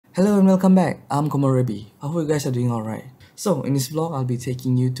Hello and welcome back. I'm Komorebi. I hope you guys are doing alright. So in this vlog, I'll be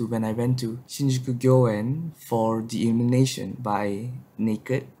taking you to when I went to Shinjuku Gyouen for the illumination by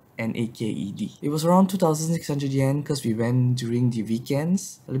Naked and AKED. It was around 2,600 yen because we went during the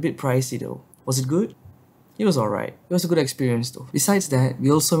weekends. A little bit pricey though. Was it good? It was alright. It was a good experience though. Besides that,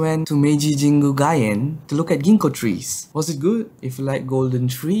 we also went to Meiji jingu Gaien to look at ginkgo trees. Was it good? If you like golden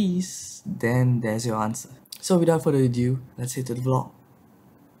trees, then there's your answer. So without further ado, let's head to the vlog.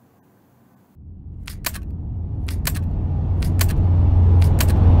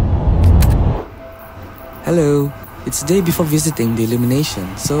 Hello. It's the day before visiting the illumination,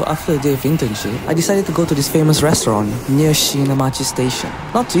 so after a day of internship, I decided to go to this famous restaurant near Shiinamachi Station.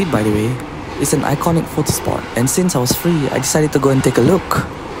 Not to eat, by the way. It's an iconic photo spot, and since I was free, I decided to go and take a look.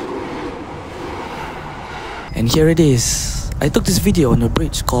 And here it is. I took this video on a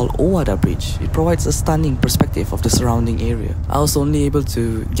bridge called Owada Bridge. It provides a stunning perspective of the surrounding area. I was only able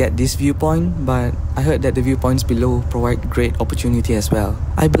to get this viewpoint, but I heard that the viewpoints below provide great opportunity as well.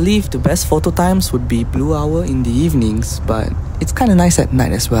 I believe the best photo times would be blue hour in the evenings, but it's kinda nice at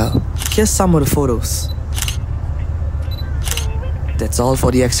night as well. Here's some of the photos. That's all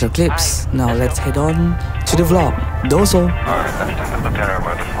for the extra clips. Now let's head on to the vlog. Dozo! Today's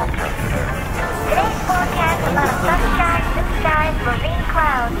forecast, a lot of sunshine, blue skies, ravine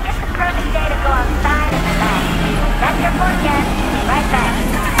clouds. It's a perfect day to go outside and relax. That's your forecast. Right back.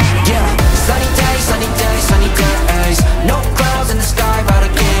 Yeah, sunny days, no clouds in the sky, about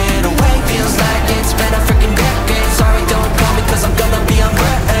to get away. Feels like it's been a freaking decade. Sorry, don't call me cause I'm gonna be on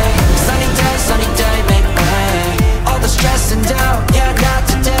break. Sunny day, make way. All the stress and doubt, yeah, not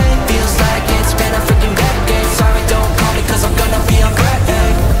today. Feels like it's been a freaking decade. Sorry, don't call me cause I'm gonna be on break.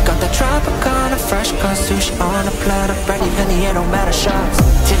 Got the Tropicana fresh cut sushi on a platter, ready penny, it don't matter shots.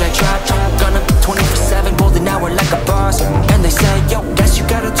 Till I drop, gonna be 24/7, golden hour like a boss. And they say, yo, guess you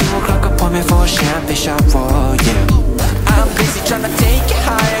got a 2 o'clock appointment for a champagne shop, oh yeah. I'm busy trying to take it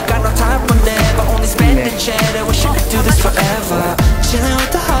higher, got no time for never, only spending cheddar. Wish I could do this forever. Chilling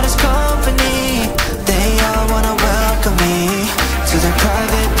with the hottest company, they all wanna welcome me to their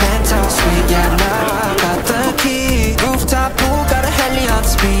private penthouse suite. Yeah, now I got the key. Rooftop pool, got a heli on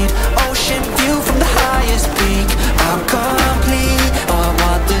speed. Ocean view from the highest peak. I'm complete, oh, I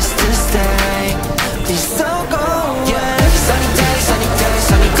want this to stay. Please don't go away. Sunny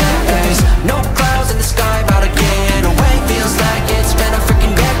days, no clouds in the sky, about to get away. Feels like it's been a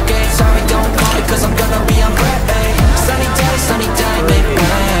freaking decade. Sorry, don't call me cause I'm gonna be on break. Sunny day, make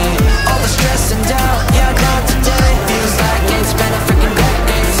way. All the stress and doubt, yeah, not today. Feels like it's been a freaking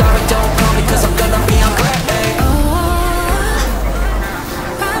decade. Sorry, don't call me cause I'm gonna be on break.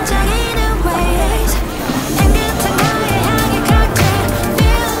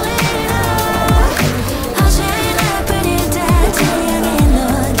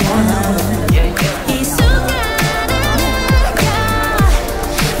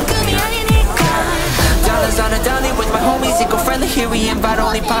 Here we invite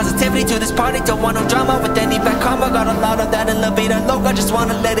only positivity to this party. Don't want no drama with any bad karma. Got a lot of that elevator low, I just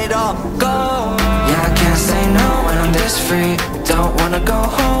wanna let it all go. Yeah, I can't say no when I'm this free. Don't wanna go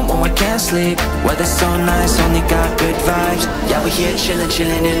home, oh I can't sleep. Weather's so nice, only got good vibes. Yeah, we here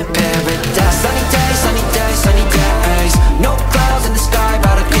chillin' in paradise. Sunny days, no clouds in the sky,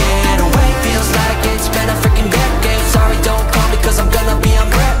 about to get away. Feels like it's been a freaking decade. Sorry, don't call me cause I'm gonna be on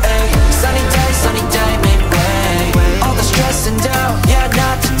break. Sunny day, make way. All the stress and doubt, yeah,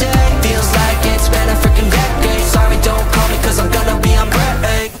 not today. Feels like it's been a freaking decade. Sorry, don't call me cause I'm gonna be on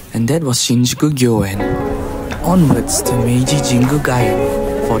break. And that was Shinjuku Gyouen. Onwards to Meiji jingu Gaien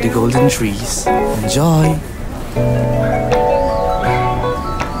for the golden trees. Enjoy!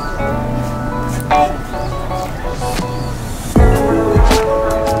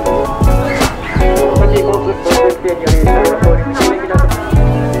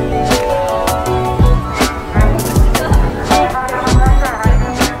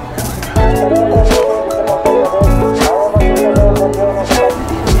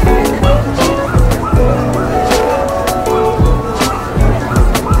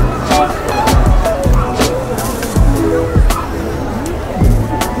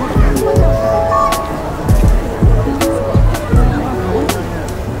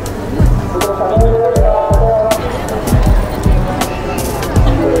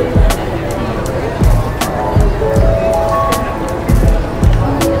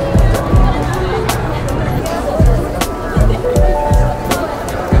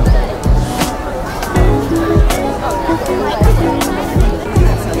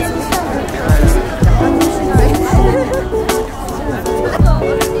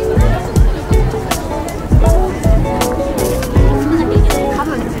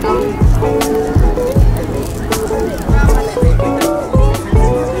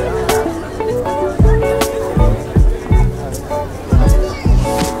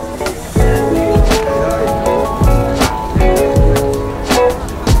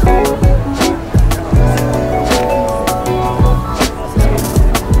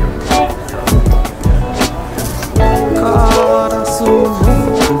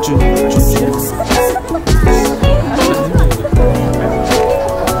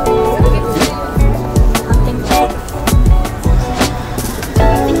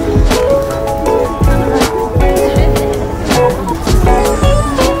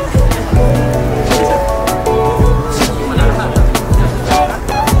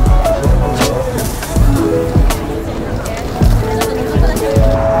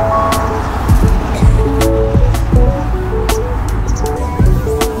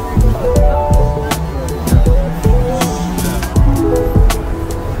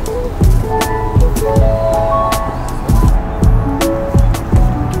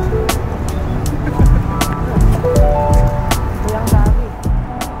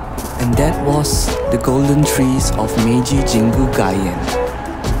 Gaien.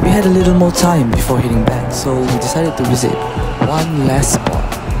 We had a little more time before heading back, so we decided to visit one last spot.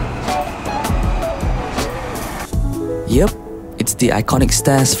 Yep, it's the iconic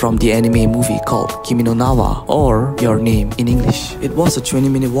stairs from the anime movie called Kimi no Nawa, or Your Name in English. It was a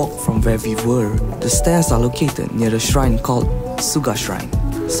 20-minute walk from where we were. The stairs are located near a shrine called Suga Shrine.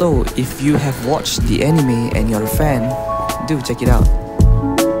 So if you have watched the anime and you're a fan, do check it out.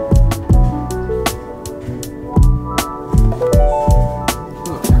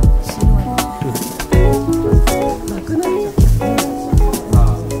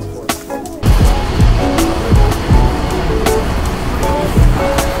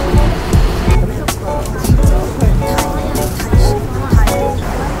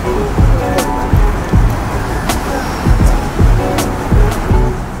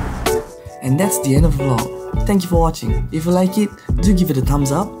 And that's the end of the vlog. Thank you for watching. If you like it, do give it a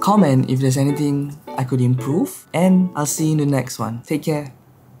thumbs up, comment if there's anything I could improve, and I'll see you in the next one. Take care.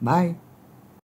 Bye.